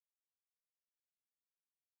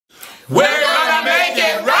We're gonna make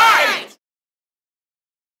it right!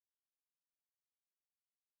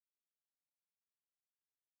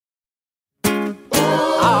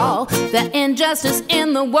 All the injustice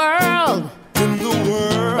in the world,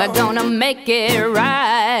 we're gonna make it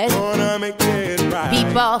right.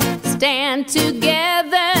 People stand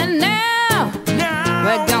together now.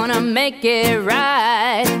 We're gonna make it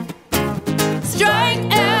right.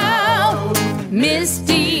 Strike out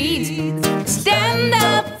misdeeds. Stand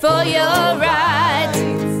up for your rights.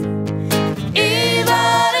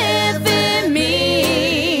 Even if it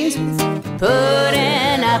means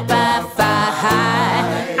putting up a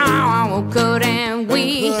fight. Oh, couldn't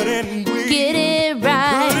we get it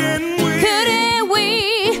right? Couldn't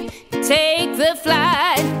we take the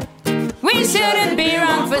flight? We shouldn't be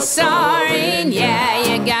wrong for soaring. Yeah,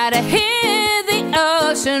 you gotta hear the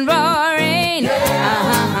ocean roaring.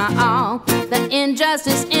 All the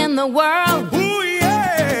injustice in the world,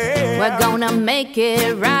 we're gonna make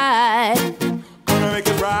it right.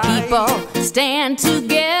 People stand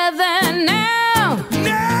together now.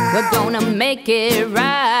 We're gonna make it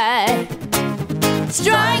right.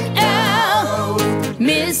 Strike out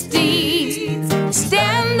misdeeds.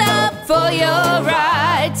 Stand up for your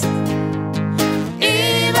rights.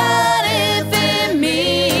 Even if it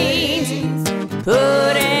means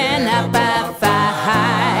putting up a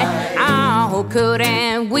fight. Oh,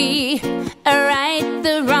 couldn't we right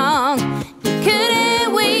the wrong?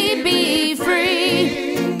 Couldn't we be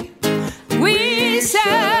free? We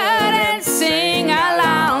shout and sing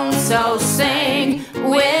along, so sing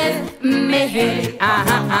with me.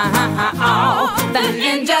 Oh, the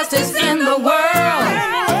injustice in the world,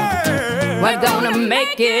 we're gonna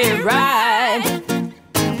make it right.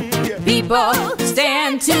 People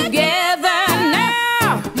stand together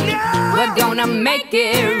now. We're gonna make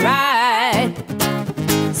it right.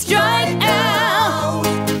 Strike out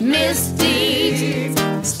misdeeds.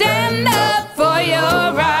 Stand up for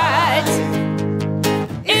your rights.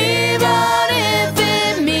 Even if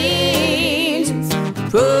it means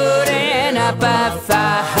putting up a fight.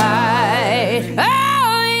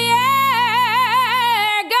 Oh yeah,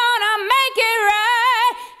 gonna make it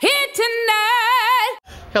right here tonight.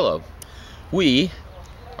 Hello, we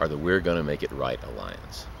are the We're Gonna Make It Right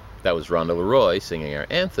Alliance. That was Rhonda Leroy singing our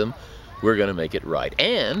anthem, We're Gonna Make It Right.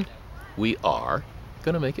 And we are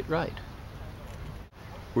gonna make it right.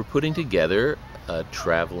 We're putting together a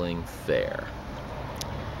traveling fair.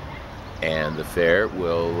 And the fair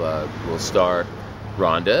will star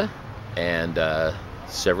Rhonda and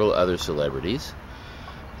several other celebrities.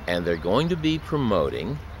 And they're going to be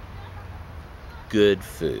promoting good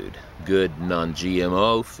food, good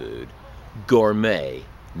non-GMO food, gourmet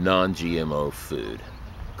non-GMO food,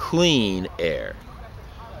 clean air,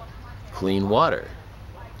 clean water,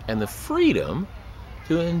 and the freedom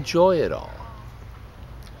to enjoy it all.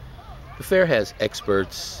 The fair has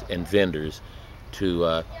experts and vendors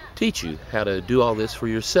to teach you how to do all this for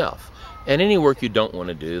yourself. And any work you don't want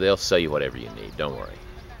to do, they'll sell you whatever you need, don't worry.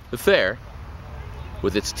 The fair,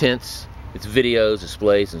 with its tents, its videos,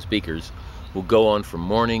 displays, and speakers, will go on from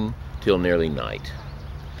morning till nearly night.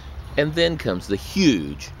 And then comes the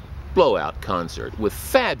huge blowout concert with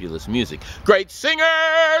fabulous music. Great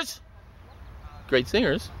singers! Great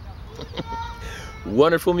singers.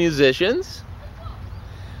 Wonderful musicians.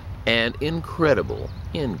 And incredible,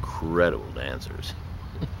 incredible dancers.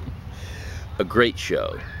 A great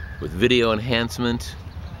show with video enhancement,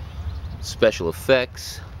 special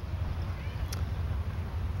effects.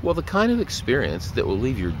 Well, the kind of experience that will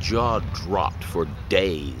leave your jaw dropped for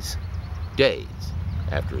days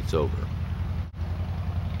after it's over.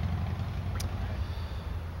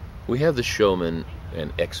 We have the showmen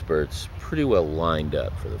and experts pretty well lined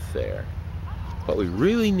up for the fair. What we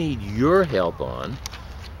really need your help on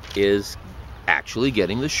is actually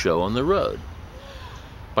getting the show on the road.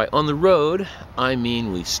 By on the road, I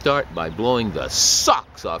mean we start by blowing the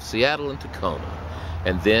socks off Seattle and Tacoma,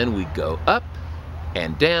 and then we go up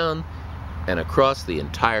and down and across the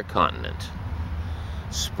entire continent,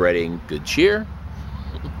 spreading good cheer,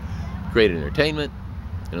 great entertainment,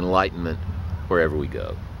 and enlightenment wherever we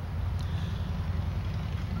go.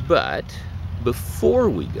 But before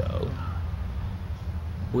we go,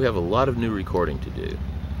 we have a lot of new recording to do,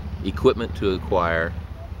 equipment to acquire,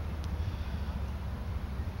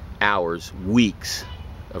 hours, weeks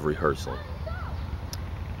of rehearsal.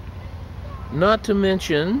 Not to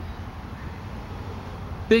mention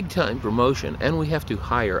big time promotion, and we have to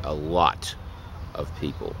hire a lot of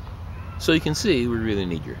people. So you can see we really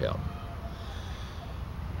need your help.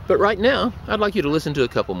 But right now, I'd like you to listen to a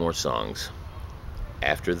couple more songs.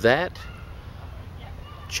 After that,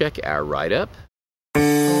 check our write-up.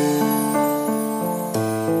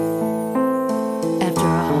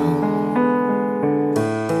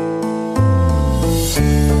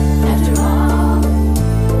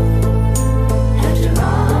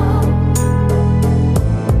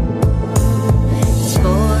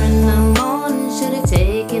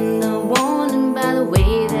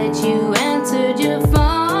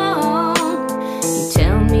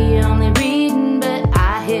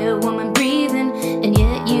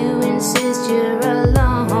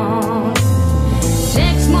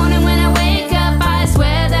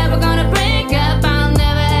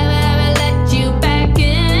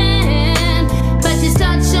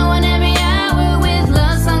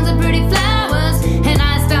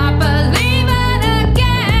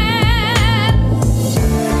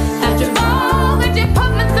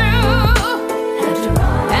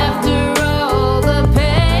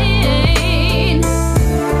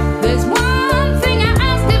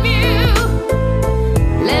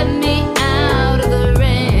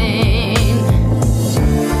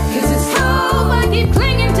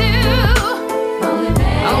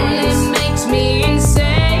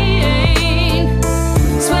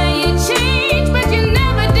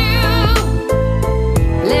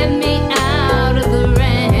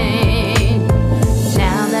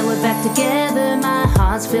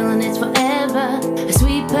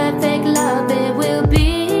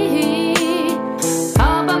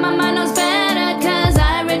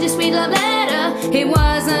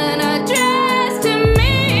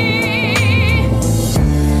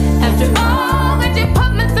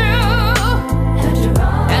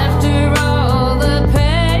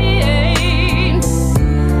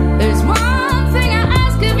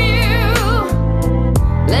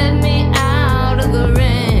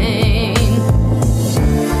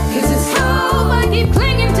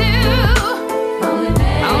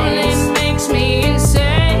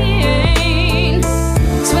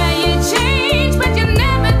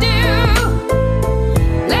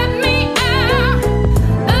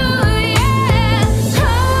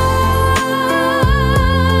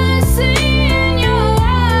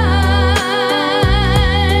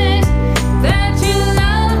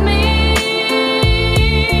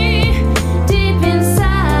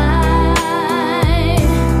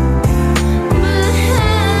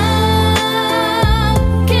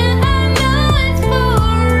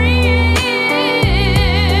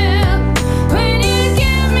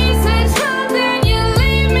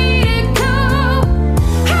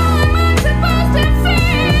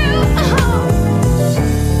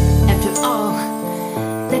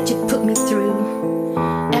 through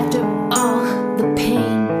after all the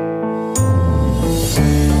pain.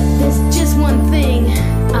 There's just one thing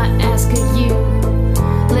I ask of you.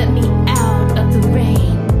 Let me out of the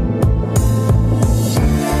rain.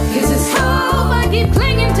 'Cause this hope I keep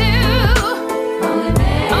clinging to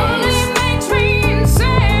only makes me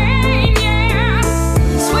insane, yeah.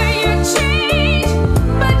 Swear you change,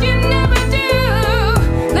 but you never do.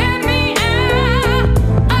 Let me out,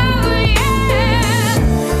 oh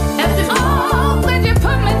yeah. After all that you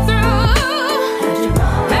put me through,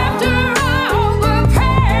 after all the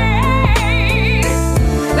pain,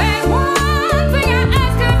 there's one thing I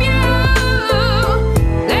ask of you.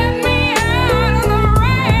 Let me out of the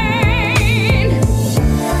rain.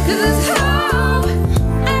 'Cause this hope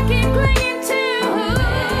I keep clinging to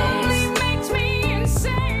only makes me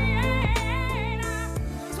insane.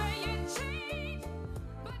 Swear you change,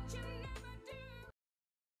 but you never do.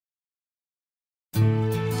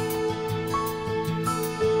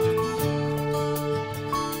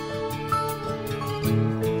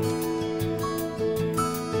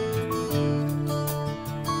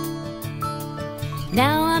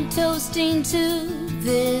 Now I'm toasting to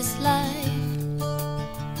this life,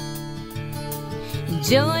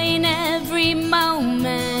 enjoying every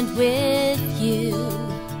moment with you.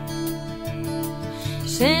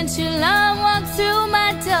 Since your love walked through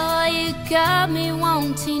my door, you got me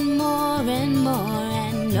wanting more and more,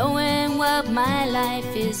 and knowing what my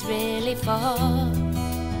life is really for.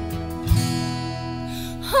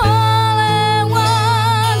 All at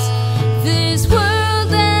once, this world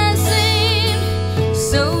that seemed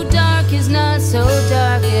so dark is not so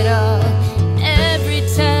dark at all. Every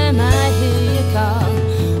time I hear you call,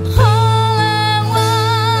 all at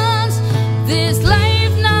once, this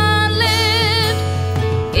life not lived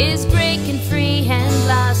is breaking free and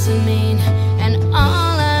blossoming, and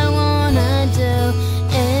all I wanna do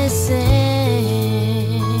is sing.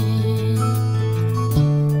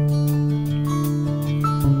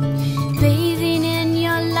 Bathing in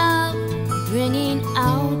your love, bringing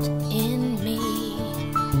out in me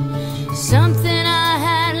something I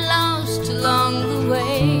had lost along the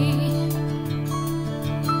way.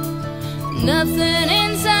 Nothing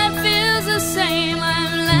inside feels the same.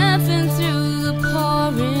 I'm laughing through the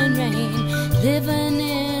pouring rain, living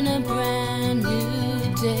in a brand new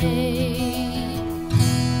day.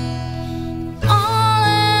 All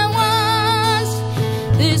at once,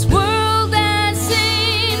 this world that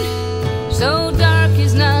seemed so dark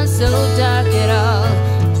is not so dark at all.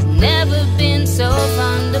 It's never been so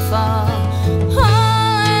fun to fall.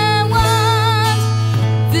 All at once,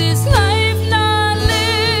 this life not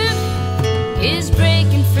lived is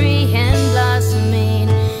breaking free and blossoming,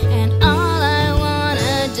 and all I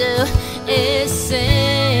wanna do is sing.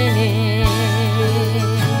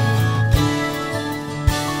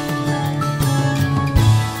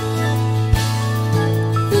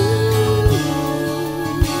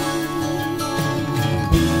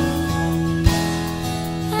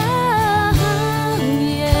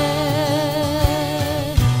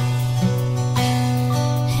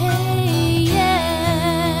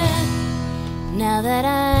 Now that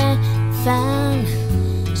I found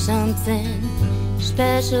something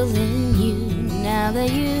special in you, now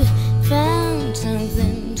that you found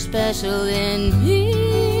something special in me,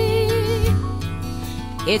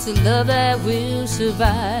 it's a love that will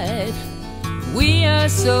survive. We are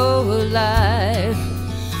so alive.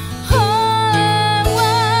 All at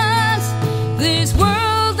once, this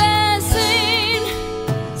world that seemed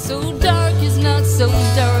so dark is not so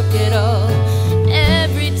dark